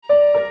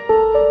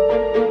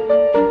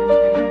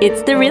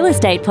It's the Real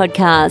Estate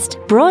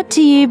Podcast, brought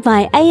to you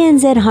by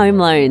ANZ Home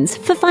Loans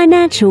for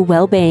financial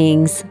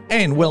well-beings.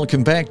 And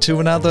welcome back to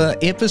another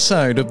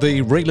episode of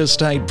the Real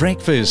Estate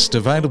Breakfast,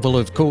 available,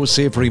 of course,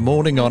 every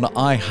morning on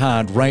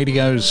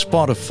iHeartRadio,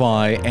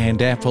 Spotify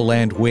and Apple,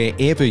 and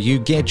wherever you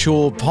get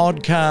your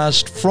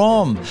podcast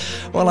from.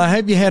 Well, I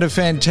hope you had a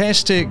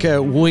fantastic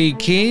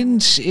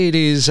weekend. It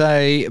is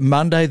a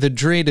Monday, the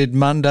dreaded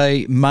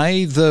Monday,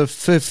 May the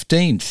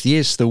 15th.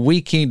 Yes, the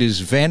weekend has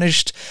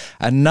vanished.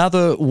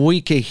 Another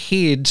week ahead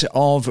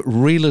of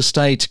real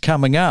estate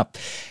coming up.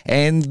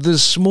 And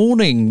this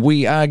morning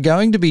we are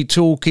going to be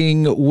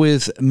talking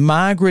with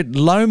Margaret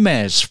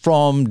Lomas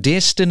from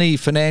Destiny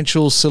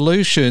Financial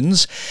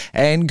Solutions.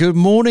 And good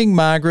morning,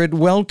 Margaret.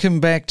 Welcome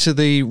back to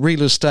the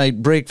Real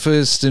Estate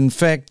Breakfast. In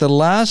fact, the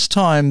last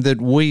time that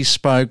we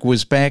spoke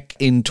was back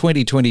in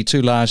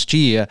 2022 last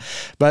year,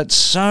 but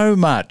so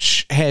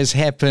much has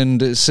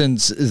happened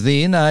since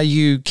then. Are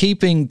you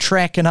keeping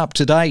track and up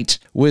to date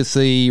with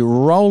the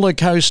roller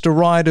coaster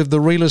ride of the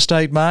real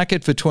estate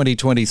market for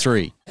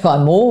 2023?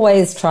 I'm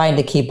always trying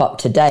to keep up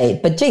to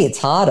date, but gee, it's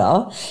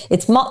harder.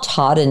 It's much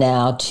harder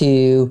now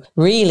to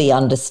really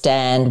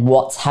understand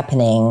what's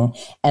happening.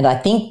 And I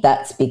think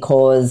that's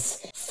because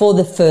for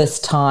the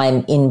first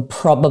time in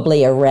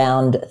probably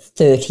around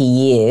 30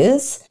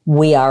 years,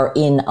 we are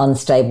in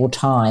unstable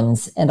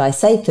times. And I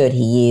say 30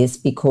 years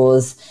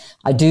because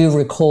I do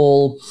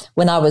recall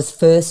when I was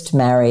first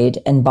married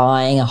and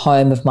buying a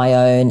home of my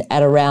own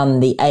at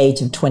around the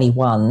age of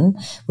 21,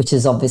 which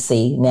is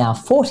obviously now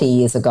 40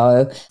 years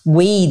ago,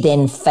 we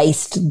then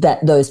faced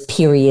those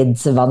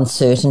periods of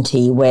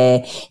uncertainty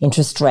where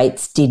interest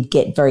rates did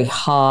get very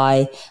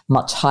high,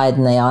 much higher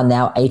than they are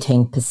now,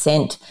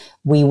 18%.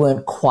 We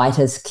weren't quite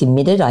as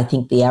committed. I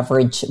think the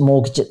average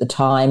mortgage at the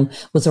time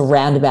was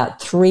around about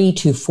 3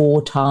 to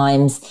 4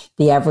 times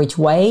the average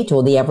wage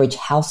or the average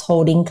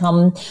household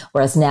income,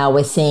 whereas now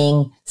we're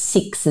seeing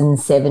 6 and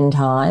 7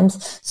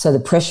 times. So the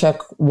pressure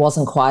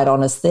wasn't quite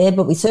on us there,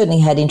 but we certainly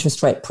had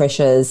interest rate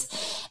pressures.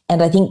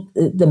 And I think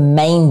the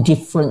main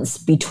difference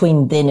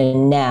between then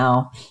and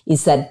now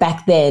is that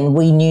back then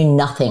we knew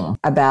nothing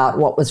about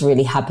what was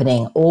really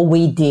happening. All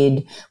we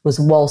did was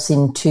waltz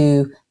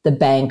into the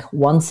bank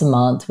once a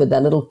month with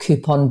that little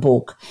coupon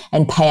book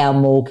and pay our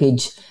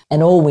mortgage.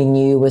 And all we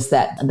knew was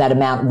that that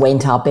amount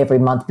went up every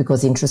month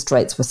because interest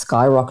rates were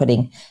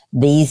skyrocketing.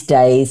 These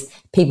days,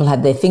 people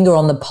have their finger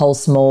on the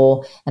pulse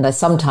more. And I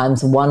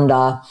sometimes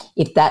wonder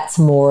if that's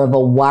more of a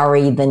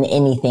worry than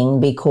anything,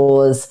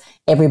 because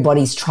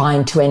everybody's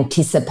trying to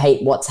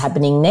anticipate what's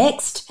happening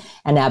next.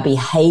 And our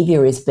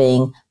behavior is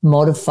being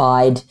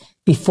modified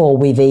before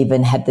we've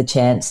even had the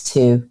chance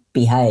to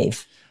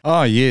behave.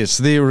 Oh, yes,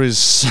 there is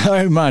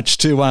so much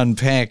to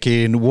unpack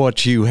in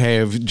what you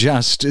have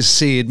just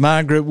said.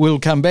 Margaret, we'll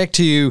come back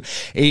to you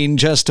in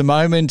just a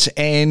moment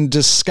and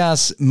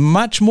discuss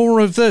much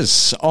more of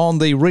this on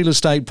the Real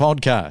Estate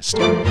Podcast.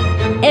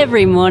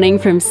 Every morning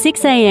from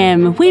 6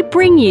 a.m, we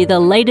bring you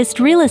the latest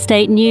real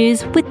estate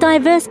news with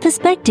diverse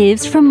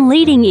perspectives from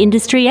leading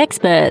industry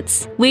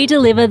experts. We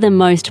deliver the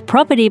most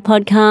property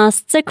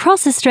podcasts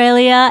across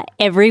Australia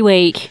every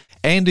week.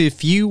 And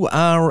if you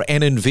are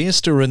an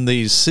investor in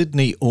the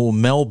Sydney or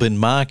Melbourne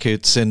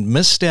markets and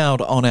missed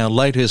out on our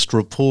latest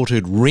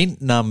reported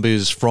rent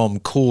numbers from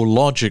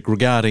CoreLogic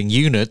regarding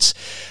units,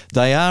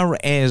 they are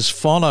as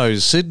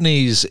follows.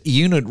 Sydney's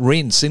unit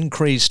rents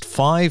increased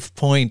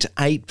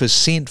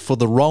 5.8% for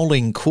the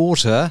rolling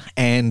quarter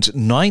and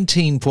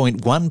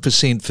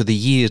 19.1% for the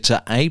year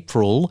to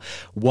April,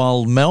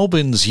 while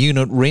Melbourne's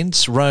unit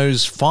rents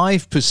rose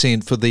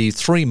 5% for the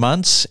 3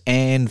 months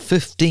and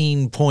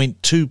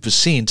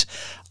 15.2%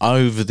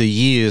 over the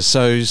year.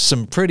 So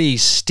some pretty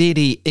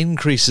steady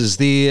increases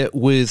there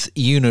with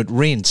unit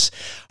rents.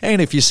 And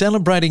if you're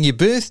celebrating your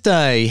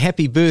birthday,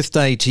 happy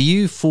birthday to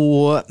you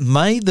for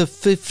May the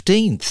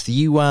 15th.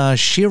 You are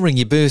sharing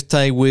your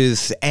birthday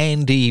with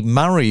Andy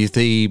Murray,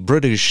 the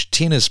British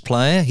tennis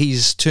player.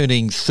 He's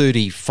turning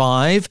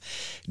 35.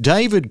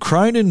 David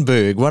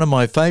Cronenberg, one of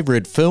my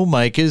favourite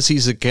filmmakers,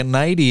 he's a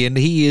Canadian.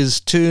 He is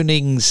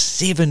turning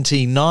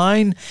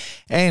 79.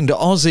 And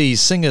Aussie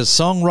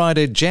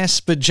singer-songwriter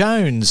Jasper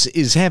Jones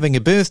is having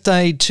a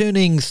birthday,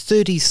 turning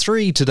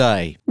 33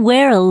 today.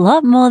 We're a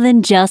lot more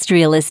than just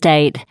real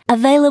estate.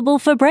 Available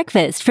for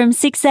breakfast from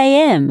 6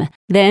 a.m,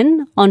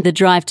 then on the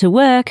drive to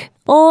work,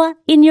 or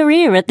in your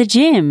ear at the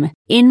gym.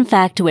 In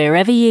fact,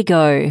 wherever you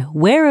go,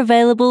 we're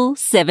available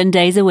 7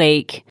 days a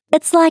week.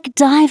 It's like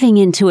diving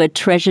into a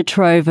treasure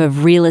trove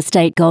of real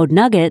estate gold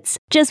nuggets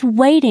just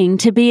waiting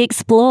to be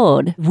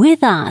explored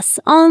with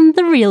us on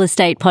the Real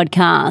Estate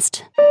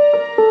Podcast.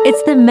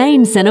 It's the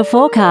Main Centre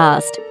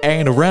forecast.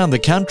 And around the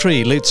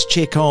country, let's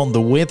check on the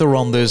weather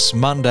on this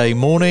Monday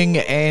morning.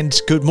 And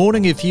good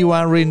morning if you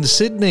are in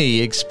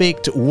Sydney.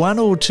 Expect 1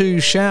 or 2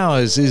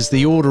 showers is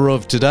the order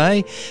of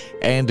today.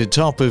 And a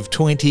top of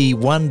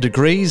 21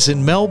 degrees.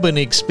 In Melbourne,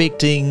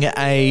 expecting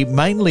a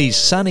mainly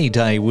sunny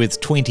day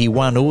with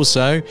 21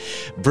 also.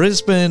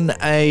 Brisbane,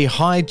 a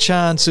high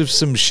chance of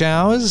some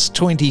showers.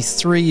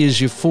 23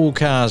 is your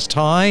forecast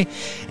high.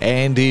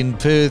 And in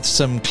Perth,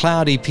 some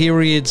cloudy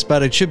periods,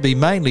 but it should be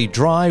mainly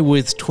dry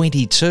with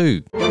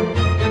 22.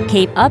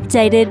 Keep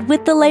updated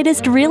with the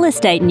latest real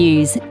estate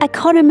news,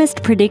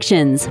 economist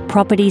predictions,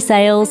 property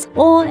sales,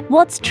 or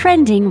what's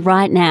trending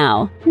right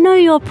now. Know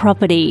your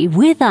property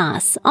with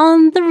us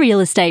on the Real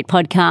Estate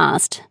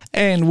Podcast.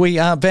 And we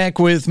are back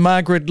with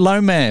Margaret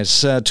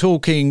Lomas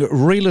talking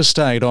real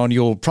estate on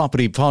your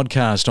property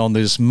podcast on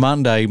this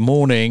Monday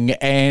morning.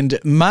 And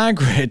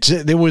Margaret,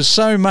 there was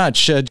so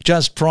much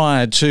just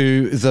prior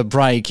to the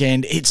break,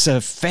 and it's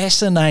a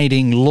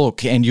fascinating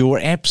look, and you're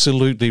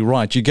absolutely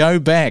right. You go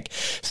back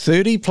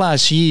 30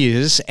 plus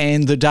years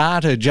and the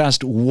data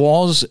just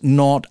was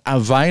not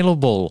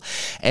available.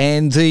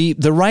 And the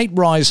rate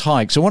rise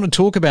hikes, I want to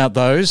talk about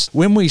those.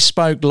 When we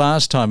spoke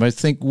last time, I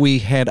think we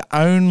had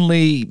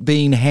only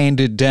been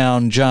handed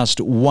down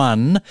just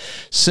one.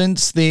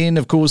 Since then,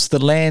 of course, the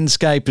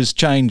landscape has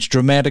changed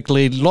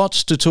dramatically.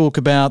 Lots to talk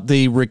about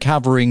the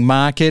recovering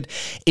market.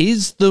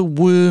 Is the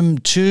worm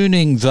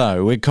turning,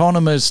 though?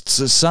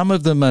 Economists, some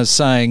of them are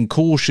saying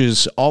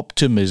cautious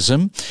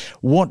optimism.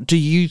 What do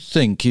you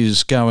think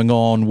is going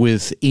on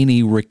with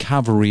any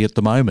recovery at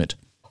the moment?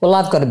 Well,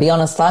 I've got to be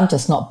honest, I'm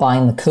just not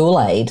buying the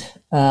Kool-Aid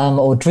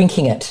or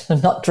drinking it.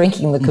 I'm not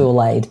drinking the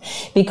Kool-Aid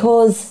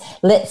because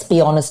let's be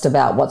honest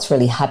about what's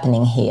really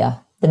happening here.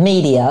 The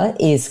media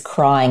is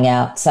crying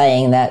out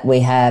saying that we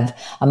have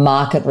a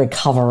market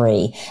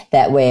recovery,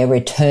 that we're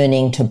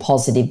returning to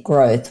positive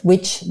growth,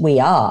 which we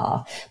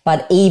are.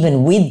 But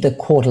even with the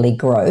quarterly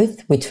growth,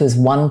 which was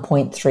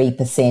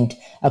 1.3%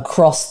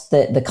 across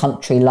the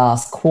country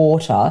last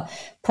quarter,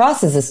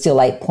 prices are still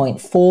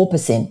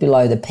 8.4%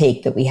 below the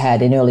peak that we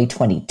had in early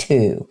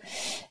 22.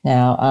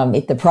 Now,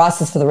 if the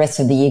prices for the rest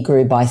of the year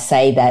grew by,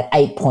 say, that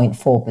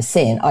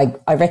 8.4%,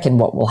 I reckon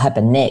what will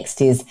happen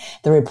next is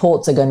the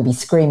reports are going to be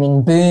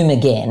screaming boom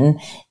again,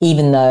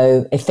 even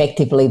though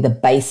effectively the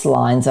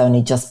baseline's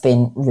only just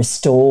been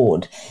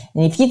restored.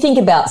 And if you think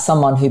about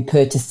someone who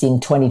purchased in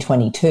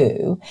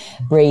 2022,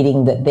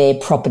 reading that their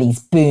property's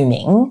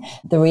booming,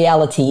 the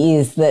reality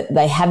is that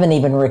they haven't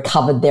even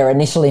recovered their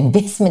initial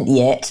investment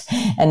yet,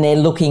 and they're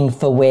looking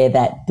for where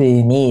that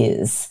boom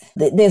is.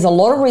 There's a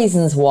lot of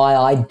reasons why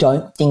I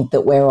don't think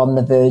that we're on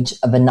the verge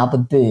of another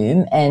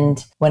boom.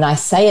 And when I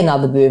say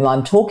another boom,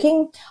 I'm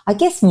talking, I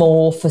guess,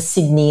 more for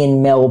Sydney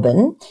and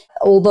Melbourne,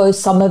 although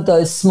some of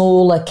those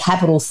smaller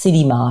capital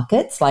city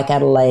markets like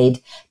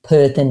Adelaide,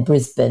 Perth and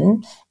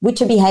Brisbane,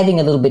 which are behaving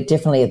a little bit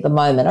differently at the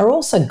moment, are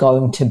also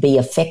going to be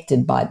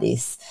affected by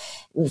this.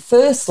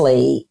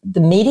 Firstly,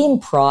 the median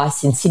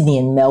price in Sydney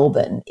and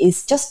Melbourne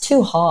is just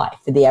too high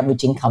for the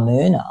average income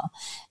earner,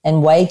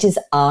 and wages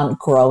aren't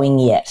growing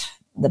yet.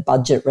 The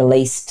budget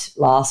released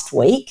last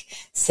week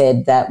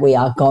said that we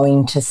are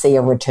going to see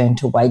a return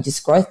to wages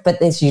growth, but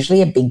there's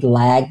usually a big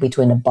lag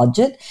between a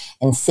budget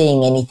and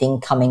seeing anything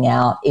coming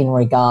out in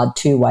regard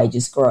to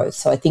wages growth.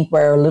 So I think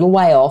we're a little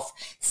way off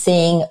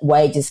seeing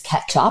wages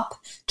catch up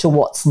to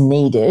what's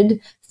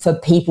needed for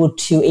people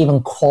to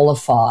even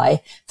qualify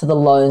for the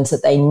loans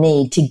that they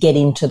need to get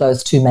into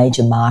those two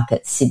major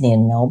markets, Sydney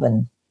and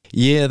Melbourne.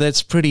 Yeah,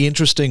 that's pretty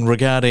interesting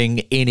regarding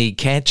any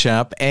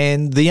catch-up.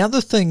 And the other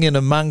thing in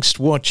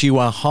amongst what you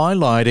are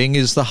highlighting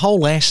is the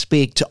whole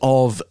aspect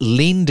of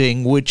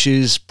lending, which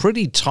is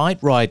pretty tight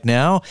right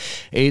now.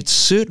 It's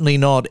certainly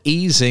not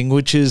easing,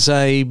 which is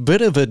a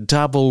bit of a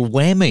double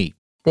whammy.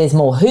 There's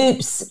more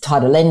hoops,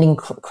 tighter lending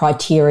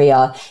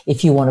criteria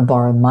if you want to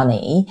borrow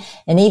money.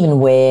 And even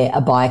where a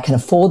buyer can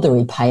afford the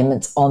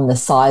repayments on the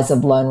size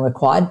of loan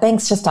required,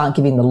 banks just aren't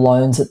giving the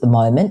loans at the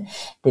moment.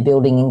 They're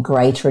building in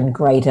greater and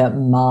greater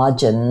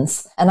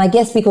margins. And I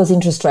guess because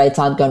interest rates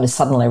aren't going to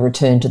suddenly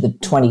return to the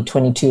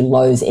 2022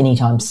 lows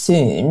anytime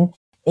soon,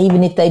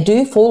 even if they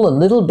do fall a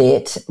little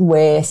bit,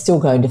 we're still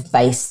going to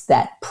face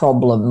that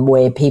problem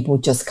where people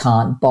just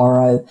can't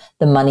borrow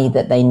the money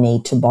that they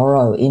need to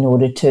borrow in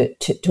order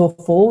to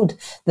afford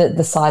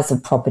the size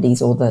of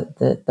properties or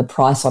the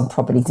price on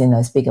properties in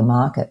those bigger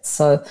markets.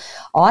 So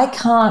I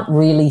can't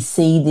really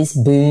see this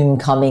boom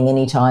coming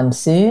anytime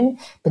soon,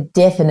 but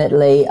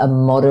definitely a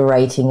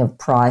moderating of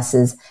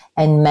prices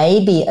and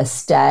maybe a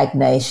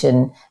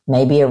stagnation,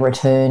 maybe a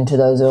return to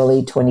those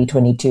early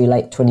 2022,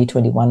 late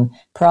 2021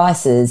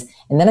 prices.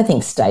 And then I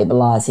think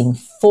stabilising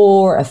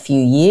for a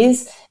few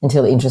years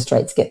until interest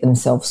rates get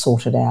themselves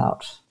sorted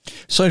out.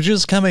 So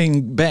just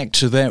coming back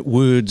to that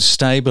word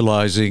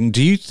stabilising,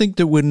 do you think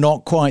that we're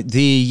not quite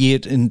there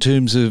yet in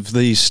terms of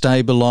the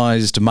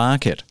stabilised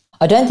market?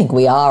 I don't think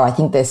we are. I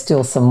think there's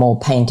still some more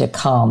pain to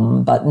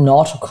come, but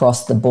not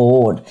across the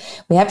board.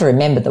 We have to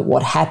remember that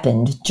what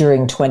happened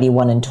during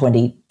 21 and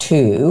 22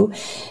 to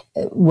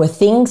were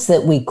things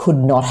that we could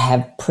not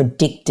have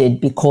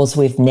predicted because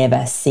we've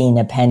never seen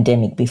a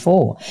pandemic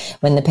before.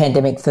 When the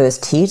pandemic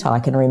first hit, I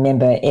can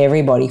remember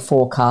everybody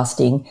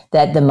forecasting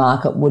that the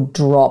market would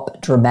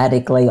drop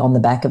dramatically on the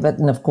back of it.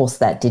 And of course,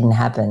 that didn't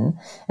happen.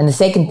 And the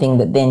second thing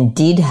that then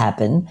did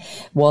happen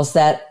was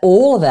that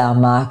all of our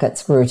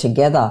markets grew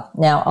together.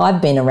 Now,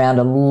 I've been around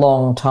a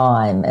long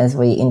time, as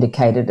we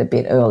indicated a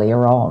bit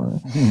earlier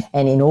on. Mm-hmm.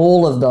 And in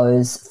all of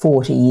those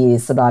 40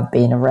 years that I've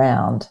been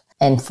around,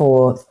 and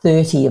for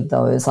 30 of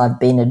those, I've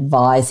been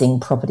advising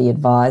property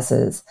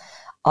advisors.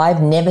 I've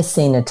never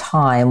seen a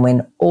time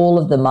when all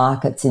of the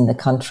markets in the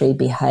country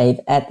behave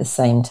at the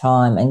same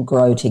time and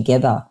grow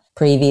together.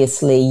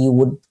 Previously, you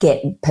would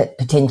get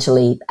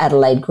potentially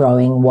Adelaide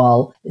growing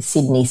while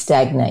Sydney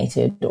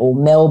stagnated, or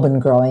Melbourne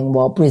growing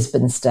while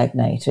Brisbane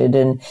stagnated.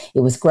 And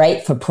it was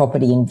great for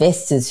property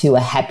investors who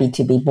are happy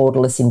to be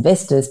borderless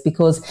investors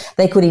because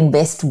they could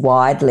invest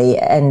widely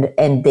and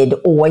there'd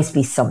always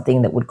be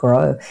something that would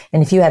grow.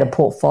 And if you had a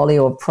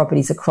portfolio of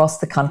properties across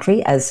the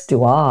country, as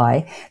do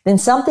I, then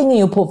something in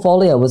your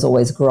portfolio was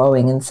always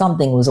growing and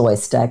something was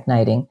always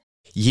stagnating.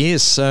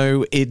 Yes,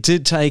 so it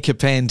did take a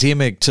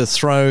pandemic to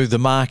throw the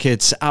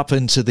markets up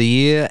into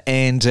the air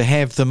and to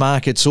have the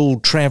markets all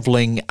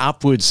travelling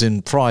upwards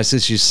in price.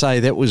 As you say,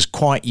 that was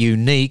quite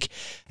unique.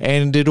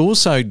 And it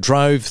also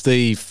drove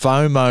the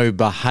FOMO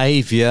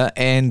behaviour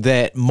and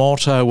that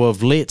motto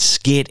of let's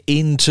get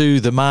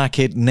into the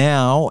market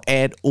now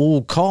at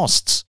all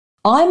costs.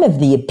 I'm of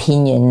the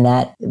opinion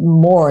that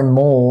more and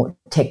more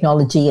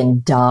technology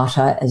and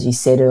data, as you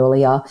said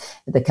earlier,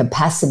 the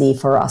capacity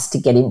for us to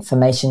get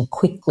information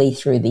quickly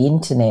through the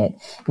internet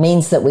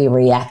means that we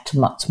react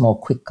much more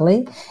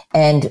quickly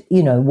and,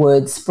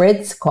 word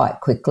spreads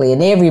quite quickly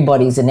and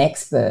everybody's an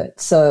expert.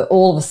 So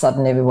all of a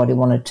sudden everybody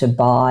wanted to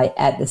buy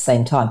at the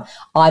same time.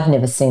 I've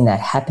never seen that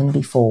happen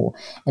before.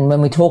 And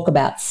when we talk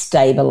about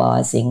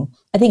stabilising,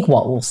 I think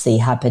what we'll see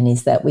happen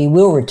is that we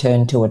will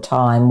return to a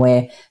time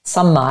where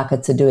some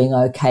markets are doing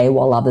okay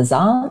while others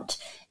aren't.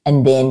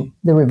 And then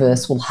the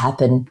reverse will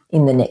happen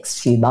in the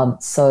next few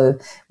months. So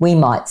we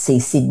might see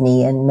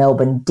Sydney and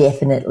Melbourne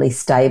definitely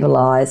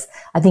stabilise.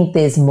 I think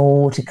there's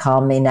more to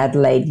come in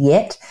Adelaide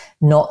yet.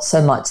 Not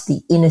so much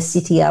the inner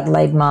city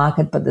Adelaide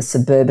market, but the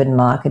suburban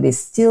market is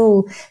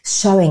still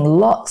showing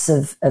lots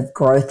of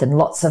growth and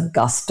lots of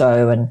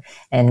gusto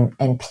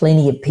and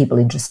plenty of people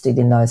interested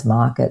in those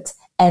markets.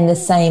 And the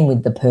same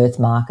with the Perth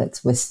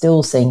markets. We're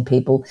still seeing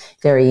people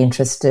very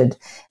interested.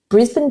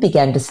 Brisbane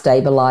began to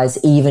stabilise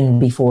even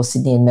before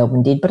Sydney and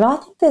Melbourne did, but I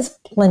think there's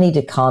plenty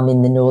to come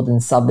in the northern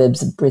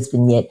suburbs of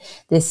Brisbane yet.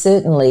 There's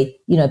certainly,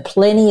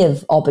 plenty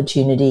of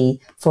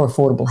opportunity for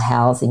affordable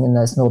housing in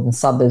those northern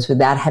suburbs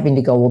without having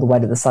to go all the way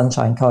to the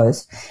Sunshine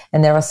Coast.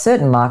 And there are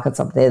certain markets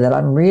up there that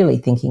I'm really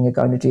thinking are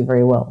going to do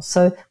very well.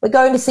 So we're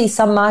going to see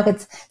some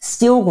markets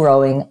still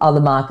growing,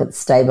 other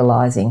markets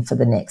stabilising for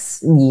the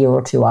next year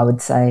or two, I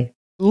would say.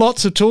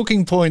 Lots of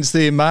talking points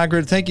there,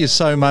 Margaret. Thank you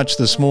so much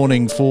this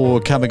morning for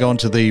coming on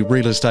to the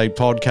Real Estate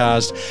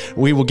Podcast.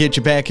 We will get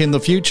you back in the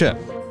future.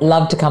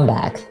 Love to come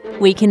back.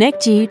 We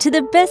connect you to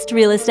the best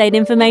real estate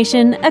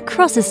information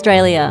across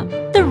Australia.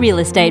 The Real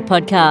Estate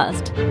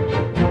Podcast.